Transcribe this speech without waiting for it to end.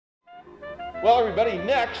Well, everybody,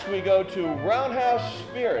 next we go to Roundhouse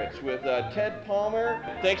Spirits with Ted Palmer.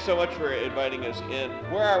 Thanks so much for inviting us in.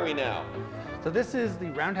 Where are we now? So this is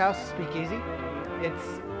the Roundhouse Speakeasy.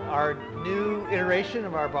 It's our new iteration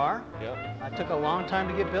of our bar. Yep. It took a long time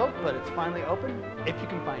to get built, but it's finally open, if you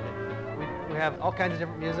can find it. We have all kinds of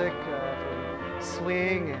different music, from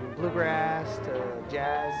swing and bluegrass to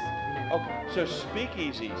jazz. Okay, so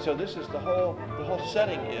speakeasy. So this is the whole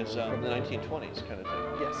setting is the 1920s kind of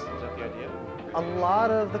thing. Yes. Is that the idea? A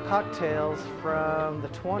lot of the cocktails from the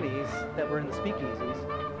 20s that were in the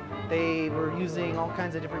speakeasies, they were using all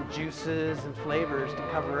kinds of different juices and flavors to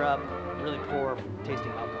cover up really poor tasting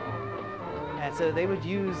alcohol. And so they would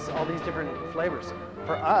use all these different flavors.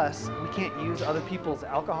 For us, we can't use other people's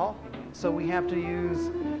alcohol, so we have to use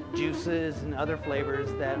juices and other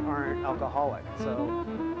flavors that aren't alcoholic. So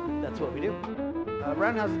that's what we do.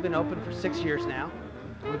 Roundhouse has been open for 6 years now.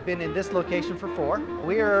 We've been in this location for 4.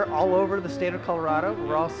 We are all over the state of Colorado.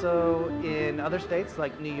 We're also in other states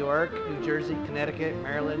like New York, New Jersey, Connecticut,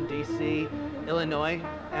 Maryland, DC, Illinois,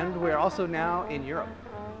 and we're also now in Europe.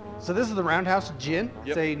 So this is the Roundhouse Gin. Yep.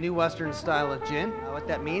 It's a new Western style of gin. What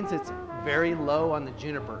that means, it's very low on the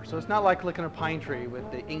juniper. So it's not like licking a pine tree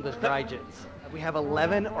with the English dry gins. We have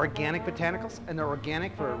 11 organic botanicals, and they're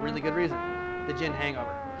organic for a really good reason, the gin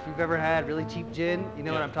hangover. If you've ever had really cheap gin, you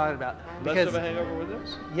know what I'm talking about. Less of a hangover with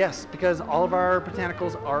this? Yes, because all of our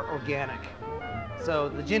botanicals are organic. So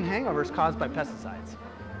the gin hangover is caused by pesticides.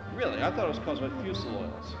 Really? I thought it was caused by fusel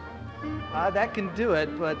oils. That can do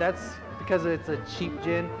it, but that's because it's a cheap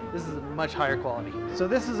gin. This is a much higher quality. So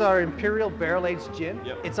this is our Imperial Barrel-Aged Gin.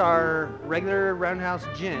 Yep. It's our regular Roundhouse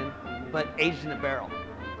gin, but aged in a barrel.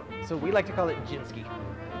 So we like to call it Ginski.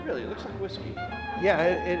 Really? It looks like whiskey. Yeah,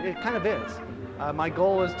 it kind of is. My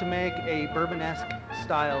goal is to make a bourbon-esque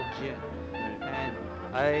style gin, and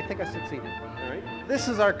I think I succeeded. All right. This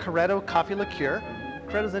is our Coretto coffee liqueur.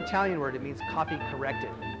 Coretto is an Italian word. It means coffee corrected.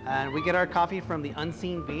 And we get our coffee from the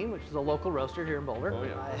Unseen Bean, which is a local roaster here in Boulder. Oh,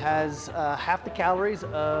 yeah. It has half the calories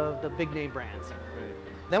of the big name brands. Right.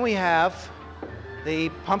 Then we have the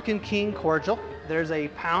Pumpkin King cordial. There's a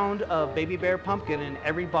pound of baby bear pumpkin in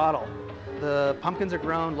every bottle. The pumpkins are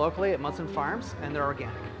grown locally at Munson Farms, and they're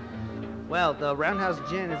organic. Well, the Roundhouse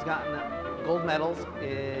Gin has gotten gold medals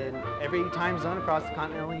in every time zone across the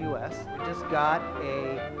continental U.S. We just got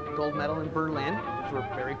a gold medal in Berlin, which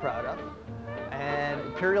we're very proud of. And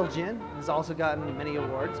Imperial Gin has also gotten many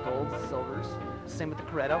awards, golds, silvers. Same with the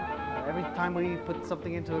Coretto. Every time we put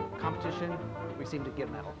something into a competition, we seem to get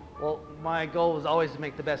a medal. Well, my goal was always to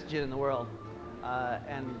make the best gin in the world.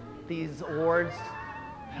 And these awards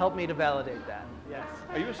helped me to validate that, yes.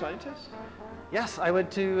 Are you a scientist? Yes, I went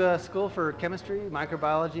to school for chemistry,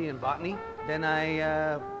 microbiology, and botany. Then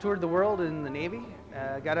I toured the world in the Navy,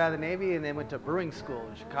 got out of the Navy, and then went to brewing school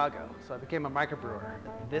in Chicago. So I became a microbrewer.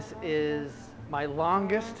 This is my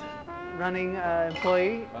longest running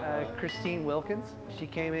employee, Christine Wilkins. She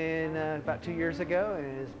came in about 2 years ago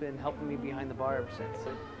and has been helping me behind the bar ever since.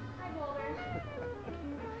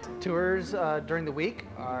 Tours during the week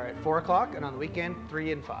are at 4 o'clock, and on the weekend,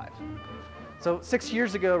 3 and 5. So 6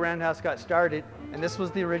 years ago, Roundhouse got started, and this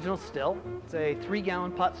was the original still. It's a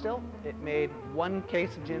 3-gallon pot still. It made 1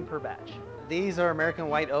 case of gin per batch. These are American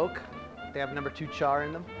white oak. They have number 2 char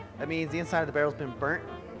in them. That means the inside of the barrel's been burnt,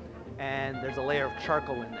 and there's a layer of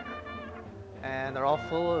charcoal in there. And they're all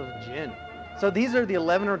full of gin. So these are the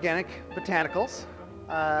 11 organic botanicals.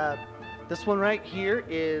 This one right here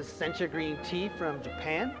is sencha green tea from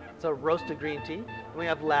Japan. It's a roasted green tea. And we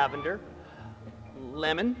have lavender,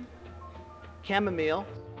 lemon, chamomile,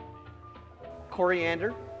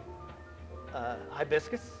 coriander,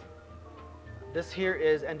 hibiscus. This here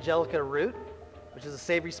is angelica root, which is a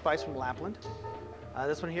savory spice from Lapland.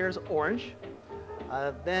 This one here is orange.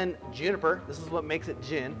 Then juniper, this is what makes it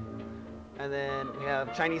gin. And then we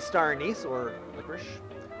have Chinese star anise, or licorice.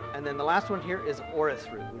 And then the last one here is orris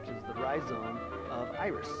root, which is the rhizome of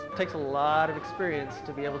iris. It takes a lot of experience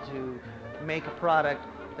to be able to make a product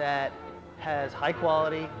that has high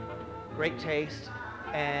quality, great taste,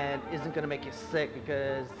 and isn't going to make you sick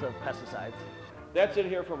because of pesticides. That's it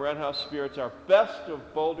here from Roundhouse Spirits, our best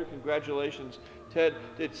of Boulder. Congratulations, Ted.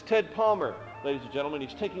 It's Ted Palmer, ladies and gentlemen.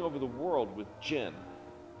 He's taking over the world with gin.